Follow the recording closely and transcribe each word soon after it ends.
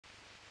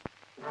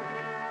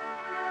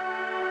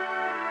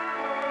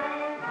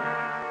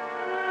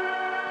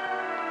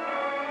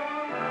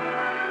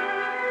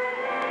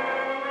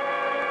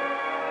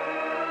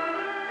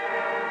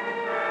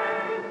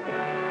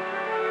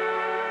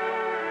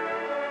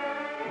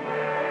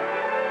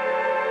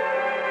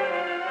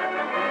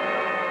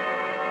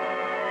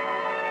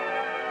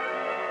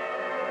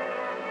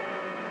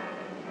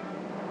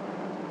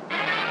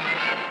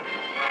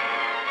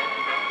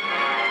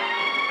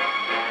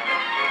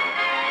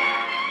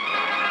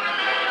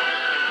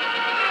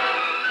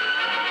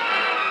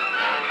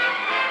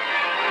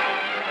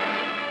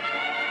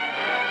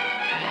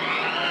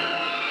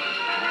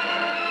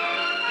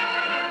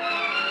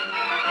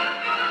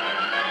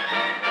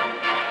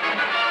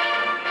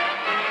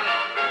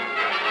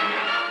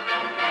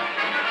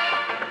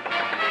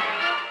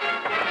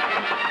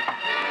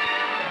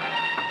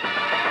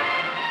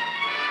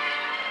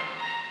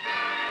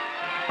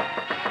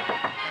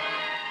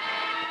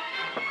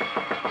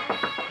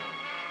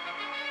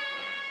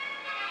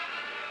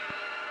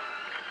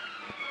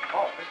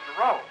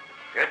Rowe.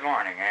 Good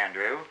morning,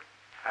 Andrew.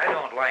 I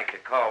don't like to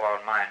call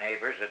on my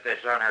neighbors at this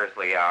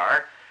unearthly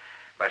hour,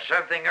 but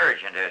something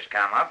urgent has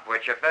come up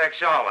which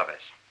affects all of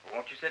us.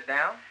 Won't you sit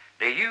down?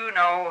 Do you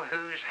know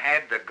who's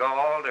had the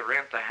gall to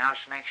rent the house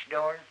next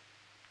door?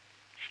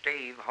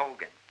 Steve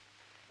Hogan.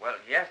 Well,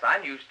 yes, I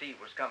knew Steve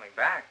was coming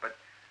back, but...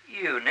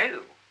 You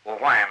knew? Well,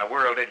 why in the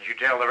world didn't you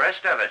tell the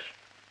rest of us?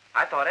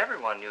 I thought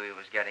everyone knew he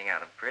was getting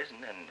out of prison,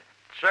 and...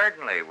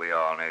 Certainly we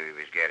all knew he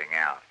was getting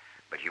out,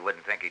 but you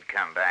wouldn't think he'd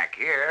come back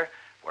here,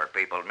 where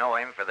people know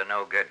him for the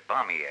no-good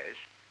bum he is.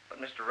 But,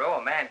 Mr. Rowe,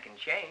 a man can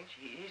change.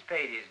 He's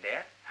paid his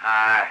debt.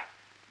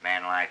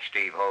 Men like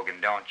Steve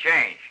Hogan don't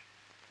change.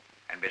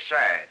 And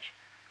besides,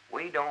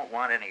 we don't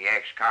want any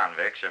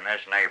ex-convicts in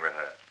this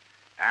neighborhood.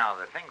 Now,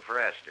 the thing for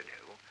us to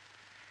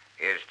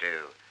do is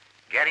to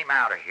get him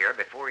out of here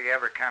before he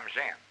ever comes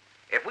in.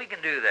 If we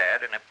can do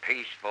that in a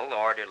peaceful,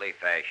 orderly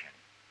fashion,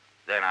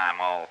 then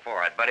I'm all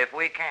for it. But if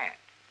we can't,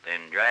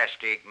 then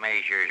drastic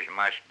measures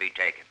must be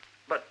taken.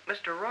 But,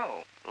 Mr.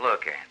 Rowe...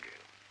 Look,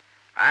 Andrew,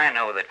 I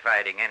know that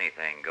fighting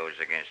anything goes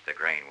against the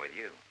grain with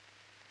you.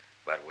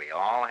 But we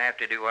all have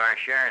to do our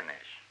share in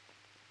this.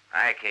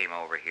 I came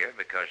over here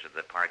because of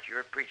the part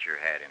your preacher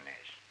had in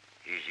this.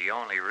 He's the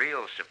only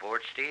real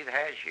support Steve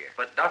has here.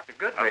 But Dr.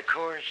 Goodrich... Of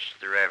course,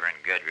 the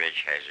Reverend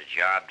Goodrich has a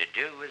job to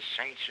do with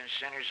saints and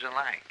sinners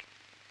alike.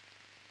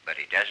 But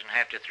he doesn't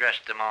have to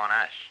thrust them on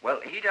us.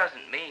 Well, he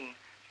doesn't mean...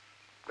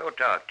 Go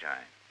talk to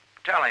him.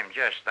 Tell him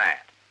just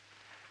that.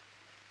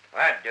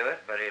 I'd do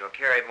it, but it'll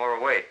carry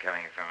more weight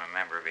coming from a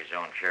member of his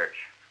own church.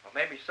 Well,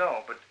 maybe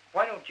so, but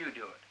why don't you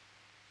do it?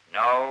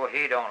 No,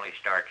 he'd only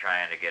start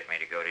trying to get me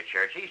to go to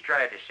church. He's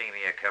tried to see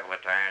me a couple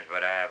of times,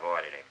 but I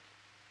avoided him.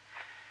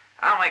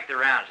 I'll make the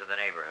rounds of the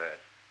neighborhood.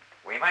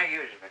 We might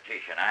use a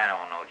petition. I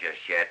don't know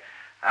just yet.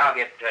 I'll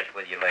get in touch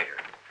with you later.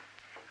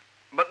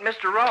 But,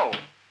 Mr. Rowe...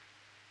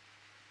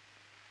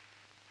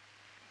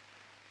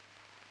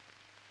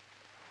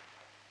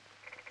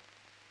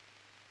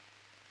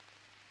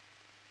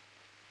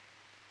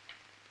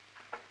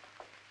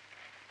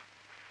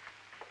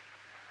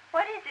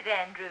 What is it,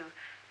 Andrew?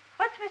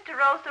 What's Mr.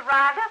 Rowe so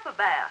riled up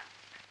about?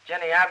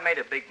 Jenny, I've made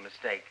a big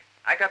mistake.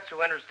 I got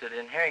so interested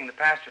in hearing the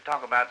pastor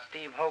talk about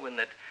Steve Hogan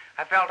that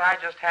I felt I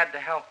just had to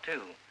help,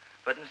 too.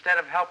 But instead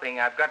of helping,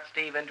 I've got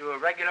Steve into a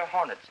regular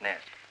hornet's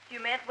nest. You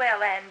meant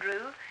well,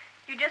 Andrew.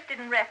 You just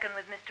didn't reckon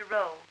with Mr.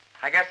 Rowe.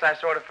 I guess I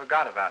sort of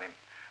forgot about him.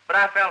 But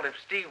I felt if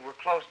Steve were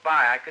close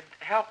by, I could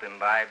help him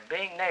by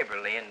being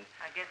neighborly and...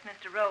 I guess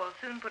Mr. Rowe will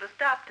soon put a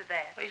stop to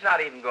that. He's not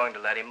even going to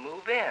let him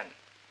move in.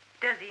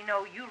 Does he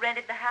know you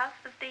rented the house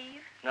for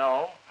Steve?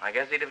 No, I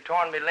guess he'd have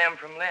torn me limb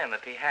from limb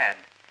if he had.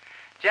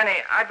 Jenny,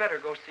 I'd better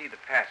go see the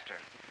pastor.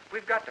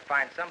 We've got to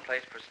find some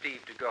place for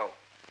Steve to go.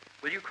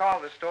 Will you call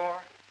the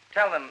store?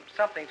 Tell them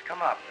something's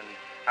come up and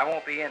I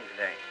won't be in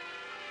today.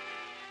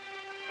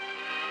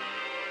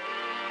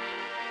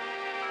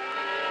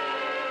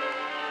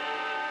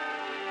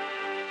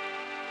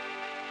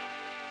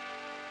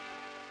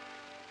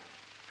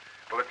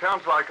 Well, it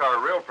sounds like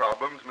our real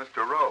problem's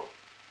Mr. Rowe.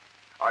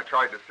 I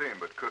tried to see him,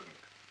 but couldn't.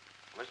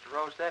 Mr.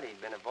 Rowe said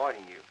he'd been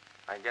avoiding you.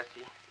 I guess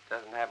he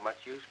doesn't have much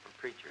use for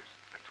preachers.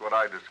 That's what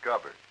I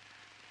discovered.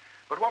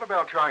 But what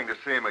about trying to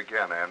see him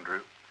again,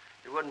 Andrew?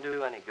 It wouldn't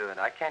do any good.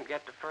 I can't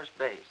get to first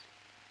base.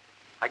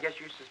 I guess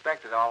you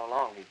suspected all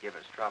along he'd give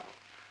us trouble.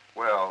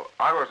 Well,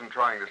 I wasn't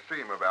trying to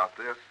see him about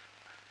this.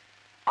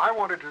 I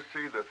wanted to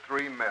see the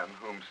three men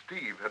whom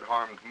Steve had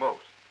harmed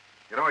most.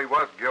 You know, he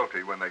was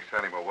guilty when they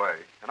sent him away.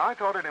 And I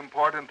thought it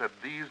important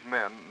that these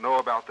men know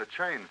about the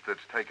change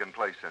that's taken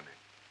place in him.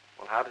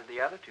 Well, how did the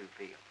other two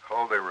feel?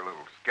 Oh, they were a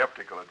little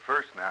skeptical at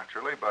first,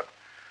 naturally, but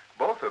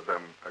both of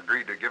them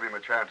agreed to give him a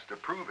chance to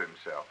prove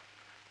himself.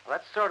 Well,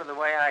 that's sort of the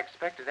way I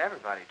expected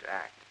everybody to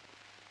act.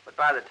 But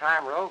by the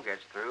time Rowe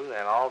gets through,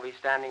 they'll all be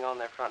standing on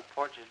their front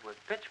porches with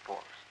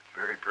pitchforks.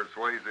 Very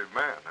persuasive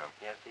man, huh?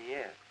 Yes, he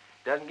is.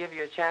 Doesn't give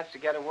you a chance to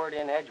get a word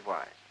in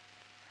edgewise.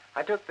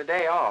 I took the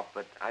day off,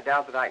 but I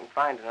doubt that I can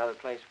find another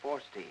place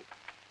for Steve.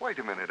 Wait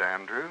a minute,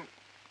 Andrew.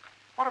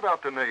 What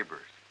about the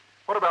neighbors?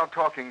 What about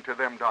talking to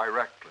them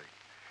directly?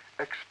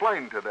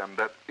 Explain to them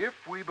that if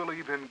we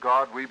believe in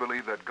God, we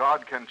believe that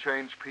God can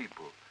change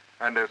people.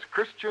 And as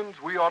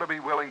Christians, we ought to be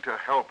willing to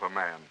help a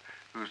man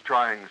who's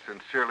trying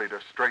sincerely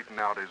to straighten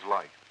out his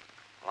life.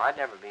 Well, I'd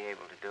never be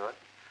able to do it,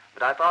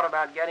 but I thought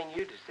about getting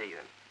you to see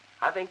them.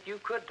 I think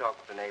you could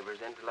talk the neighbors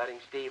into letting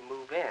Steve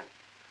move in.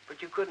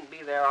 But you couldn't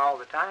be there all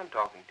the time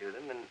talking to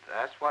them, and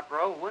that's what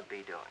Rowe would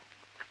be doing.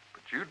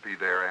 But you'd be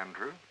there,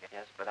 Andrew.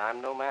 Yes, but I'm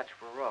no match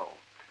for Rowe.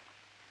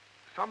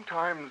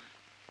 Sometimes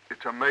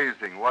it's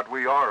amazing what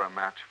we are a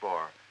match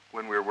for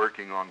when we're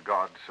working on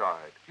God's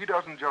side. He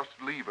doesn't just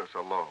leave us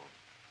alone.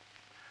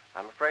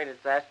 I'm afraid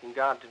it's asking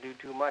God to do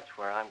too much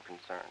where I'm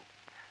concerned.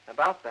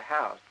 About the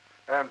house...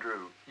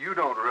 Andrew, you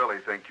don't really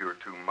think you're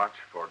too much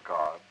for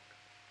God.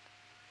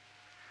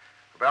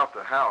 About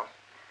the house...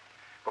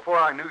 Before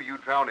I knew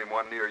you'd found him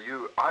one near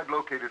you, I'd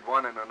located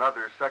one in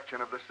another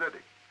section of the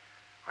city.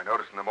 I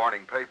noticed in the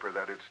morning paper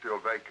that it's still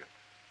vacant.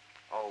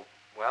 Oh,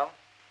 well,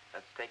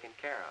 that's taken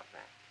care of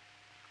then.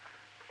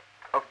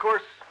 Of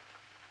course,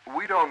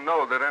 We don't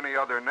know that any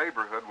other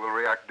neighborhood will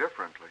react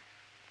differently.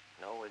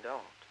 No, we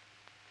don't.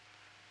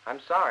 I'm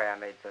sorry I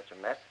made such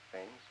a mess of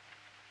things.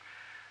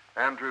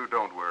 Andrew,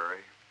 don't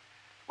worry.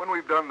 When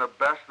we've done the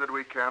best that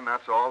we can,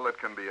 that's all that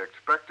can be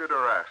expected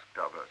or asked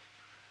of us.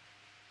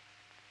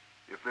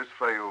 If this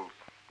fails,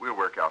 we'll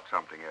work out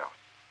something else.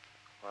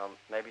 Well,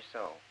 maybe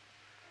so.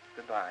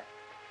 Goodbye.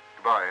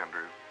 Goodbye,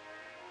 Andrew.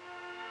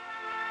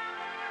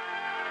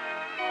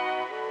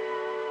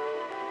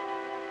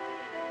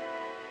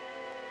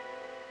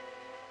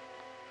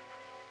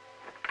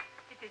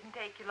 It didn't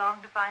take you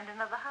long to find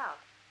another house.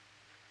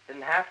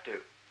 Didn't have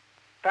to.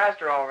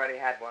 Pastor already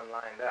had one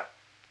lined up.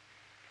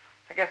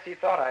 I guess he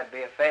thought I'd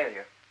be a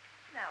failure.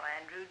 Now,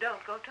 Andrew,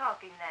 don't go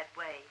talking that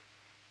way.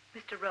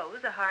 Mr.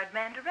 Rose, a hard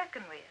man to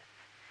reckon with.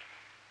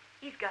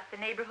 He's got the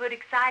neighborhood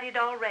excited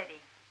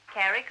already.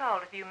 Carrie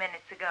called a few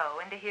minutes ago,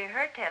 and to hear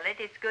her tell it,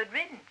 it's good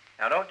riddance.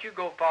 Now, don't you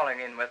go falling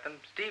in with him.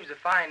 Steve's a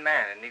fine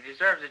man, and he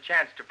deserves a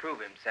chance to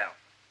prove himself.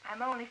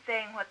 I'm only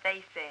saying what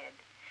they said.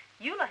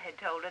 Eula had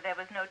told her there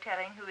was no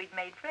telling who he'd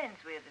made friends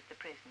with at the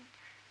prison.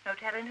 No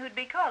telling who'd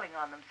be calling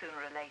on them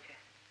sooner or later.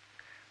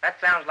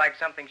 That sounds like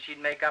something she'd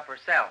make up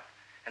herself.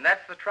 And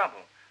that's the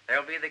trouble.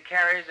 There'll be the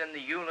Carries and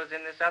the Eulas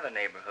in this other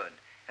neighborhood,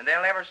 and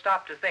they'll never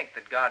stop to think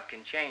that God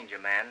can change a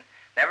man,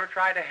 never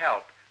try to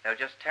help. They'll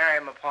just tear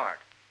him apart.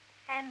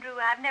 Andrew,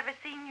 I've never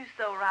seen you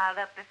so riled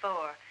up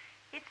before.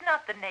 It's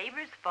not the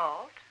neighbor's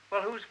fault.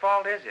 Well, whose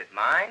fault is it?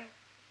 Mine?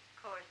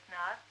 Of course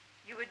not.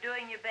 You were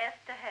doing your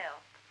best to help.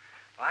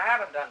 Well, I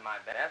haven't done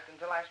my best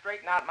until I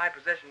straighten out my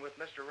position with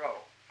Mr.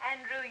 Rowe.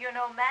 Andrew, you're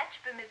no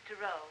match for Mr.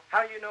 Rowe.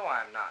 How do you know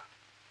I'm not?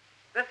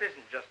 This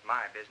isn't just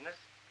my business.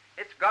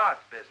 It's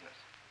God's business.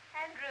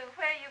 Andrew,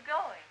 where are you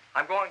going?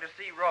 I'm going to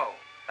see Rowe.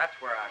 That's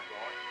where I'm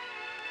going.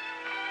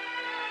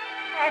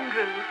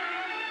 Andrew.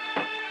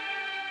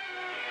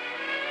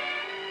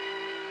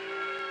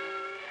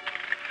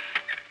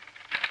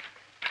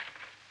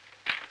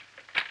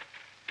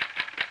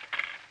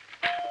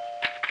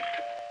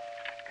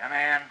 Come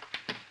in.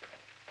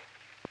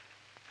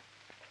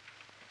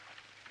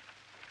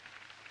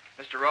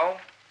 Mr. Rowe?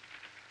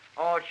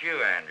 Oh, it's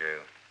you, Andrew.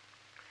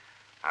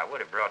 I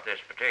would have brought this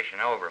petition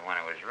over when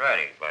it was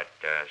ready, but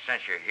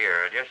since you're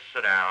here, just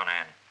sit down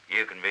and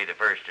you can be the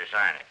first to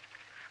sign it.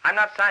 I'm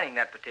not signing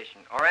that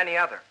petition, or any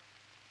other.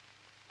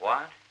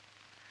 What?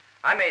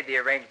 I made the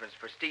arrangements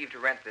for Steve to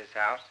rent this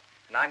house,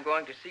 and I'm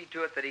going to see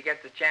to it that he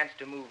gets a chance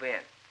to move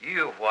in.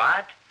 You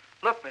what?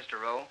 Look,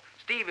 Mr. Rowe,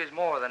 Steve is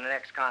more than an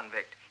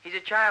ex-convict. He's a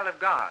child of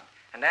God,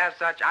 and as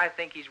such, I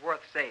think he's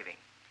worth saving.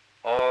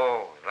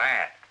 Oh,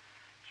 that.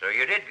 So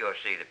you did go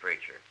see the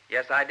preacher?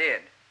 Yes, I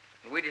did.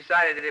 And we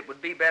decided that it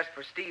would be best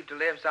for Steve to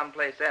live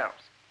someplace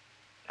else.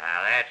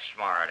 Now, that's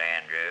smart,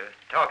 Andrew.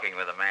 Talking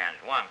with a man's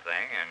one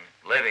thing, and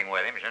living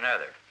with him's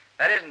another.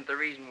 That isn't the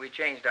reason we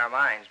changed our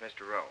minds,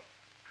 Mr. Rowe.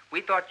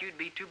 We thought you'd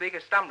be too big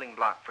a stumbling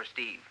block for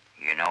Steve.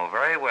 You know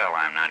very well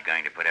I'm not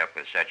going to put up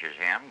with such as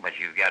him, but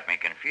you've got me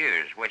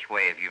confused. Which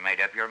way have you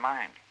made up your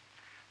mind?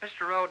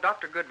 Mr. Rowe,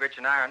 Dr. Goodrich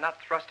and I are not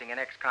thrusting an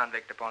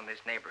ex-convict upon this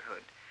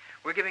neighborhood.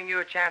 We're giving you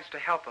a chance to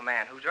help a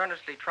man who's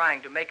earnestly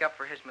trying to make up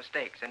for his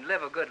mistakes and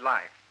live a good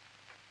life.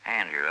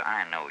 Andrew,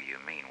 I know you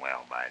mean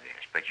well by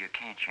this, but you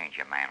can't change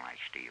a man like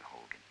Steve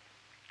Hogan.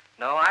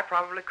 No, I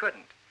probably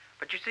couldn't.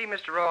 But you see,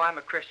 Mr. Rowe, I'm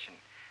a Christian,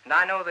 and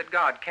I know that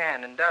God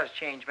can and does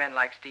change men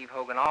like Steve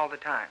Hogan all the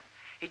time.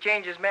 He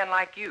changes men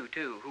like you,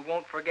 too, who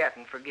won't forget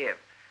and forgive.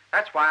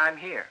 That's why I'm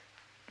here.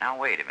 Now,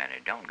 wait a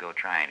minute. Don't go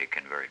trying to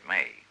convert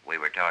me. We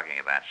were talking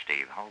about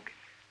Steve Hogan.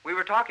 We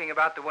were talking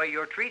about the way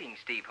you're treating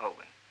Steve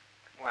Hogan.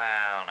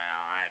 Well,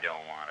 now, I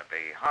don't want to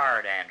be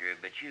hard, Andrew,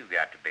 but you've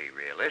got to be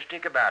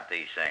realistic about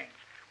these things.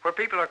 Where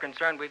people are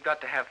concerned, we've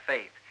got to have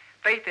faith.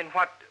 Faith in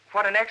what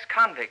an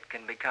ex-convict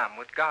can become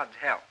with God's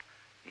help.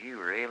 You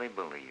really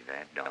believe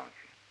that, don't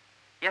you?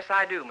 Yes,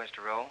 I do,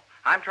 Mr. Rowe.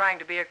 I'm trying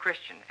to be a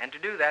Christian, and to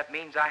do that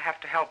means I have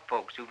to help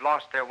folks who've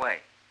lost their way.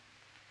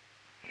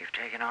 You've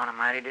taken on a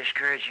mighty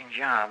discouraging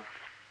job.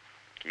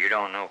 You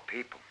don't know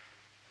people.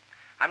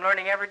 I'm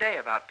learning every day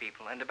about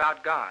people and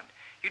about God.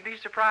 You'd be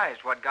surprised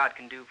what God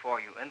can do for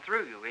you and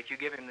through you if you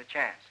give him the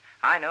chance.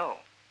 I know.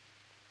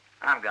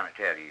 I'm going to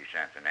tell you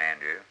something,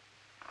 Andrew.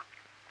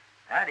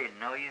 I didn't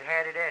know you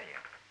had it in you.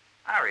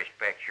 I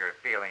respect your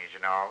feelings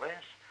and all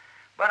this,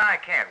 but I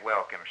can't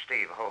welcome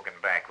Steve Hogan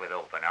back with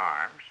open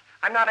arms.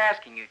 I'm not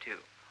asking you to.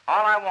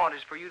 All I want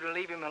is for you to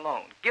leave him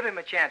alone. Give him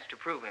a chance to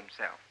prove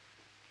himself.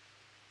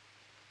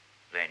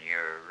 Then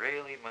you're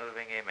really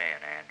moving him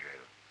in, Andrew.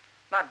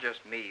 Not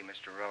just me,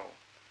 Mr. Rowe.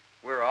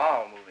 We're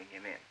all moving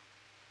him in.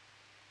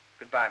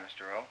 Goodbye,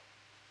 Mr. Rowe.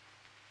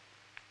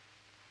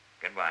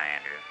 Goodbye,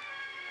 Andrew.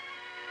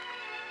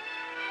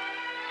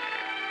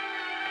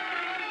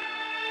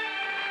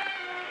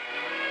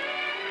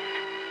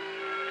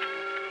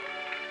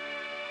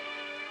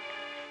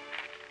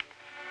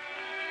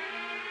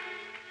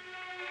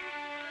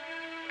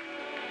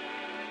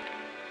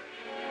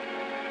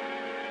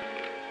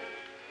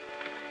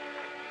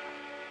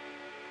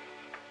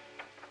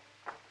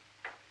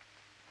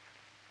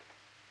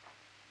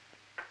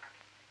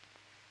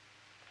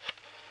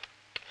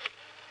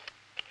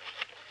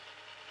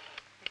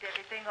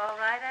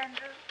 right,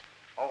 Andrew?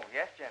 Oh,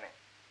 yes, Jenny.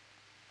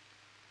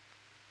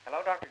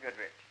 Hello, Dr.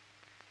 Goodrich.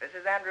 This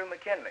is Andrew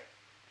McKinley.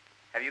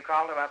 Have you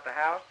called about the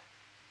house?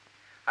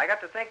 I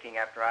got to thinking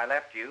after I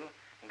left you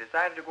and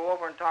decided to go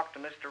over and talk to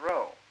Mr.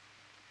 Rowe.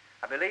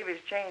 I believe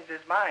he's changed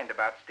his mind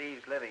about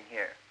Steve's living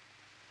here.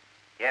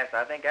 Yes,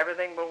 I think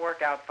everything will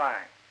work out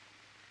fine.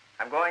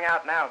 I'm going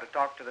out now to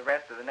talk to the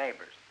rest of the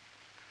neighbors.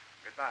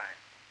 Goodbye.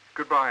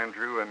 Goodbye,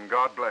 Andrew, and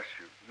God bless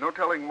you. No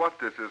telling what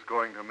this is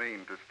going to mean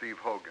to Steve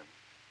Hogan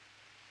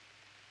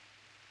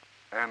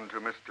and to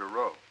Mr.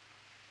 Rowe.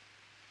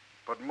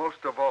 But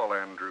most of all,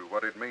 Andrew,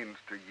 what it means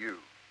to you.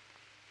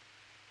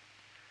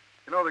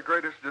 You know, the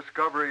greatest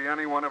discovery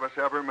any one of us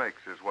ever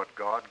makes is what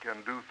God can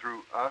do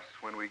through us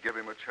when we give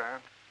him a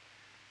chance.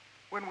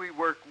 When we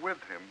work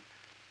with him,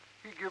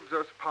 he gives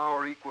us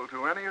power equal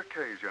to any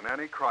occasion,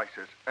 any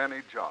crisis,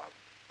 any job.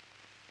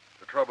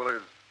 The trouble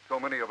is, so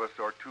many of us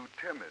are too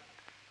timid,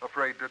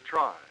 afraid to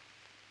try.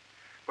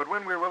 But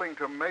when we're willing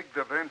to make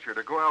the venture,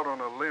 to go out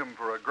on a limb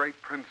for a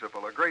great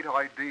principle, a great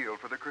ideal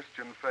for the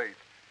Christian faith,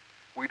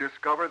 we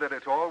discover that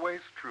it's always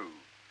true.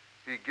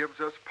 He gives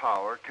us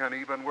power, can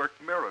even work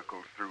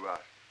miracles through us.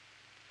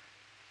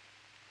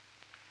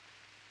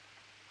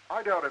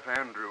 I doubt if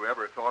Andrew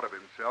ever thought of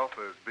himself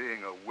as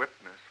being a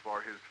witness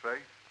for his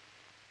faith.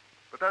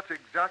 But that's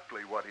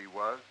exactly what he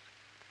was,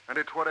 and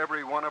it's what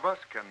every one of us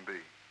can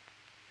be.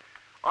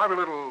 I have a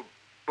little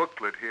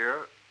booklet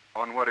here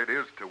on what it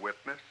is to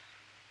witness.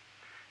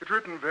 It's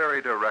written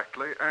very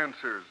directly,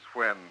 answers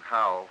when,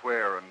 how,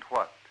 where, and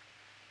what.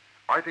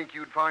 I think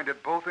you'd find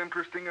it both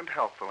interesting and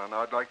helpful, and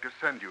I'd like to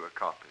send you a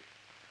copy.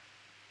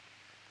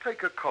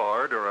 Take a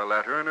card or a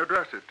letter and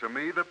address it to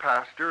me, the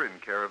pastor, in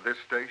care of this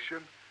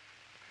station.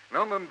 And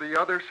on the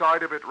other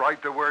side of it,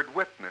 write the word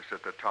witness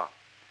at the top.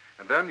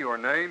 And then your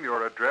name,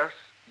 your address,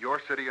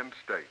 your city and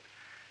state.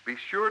 Be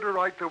sure to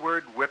write the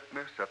word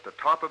witness at the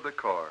top of the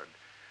card,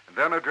 and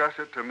then address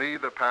it to me,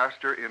 the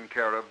pastor, in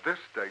care of this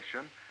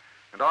station,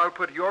 and I'll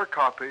put your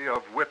copy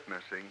of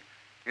Witnessing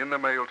in the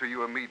mail to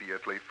you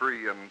immediately,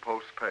 free and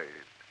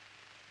postpaid.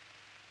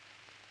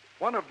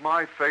 One of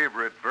my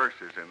favorite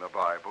verses in the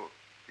Bible,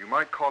 you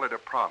might call it a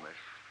promise,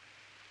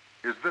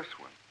 is this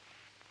one.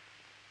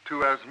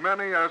 To as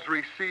many as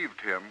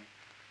received him,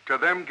 to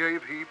them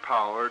gave he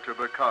power to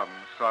become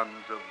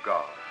sons of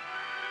God.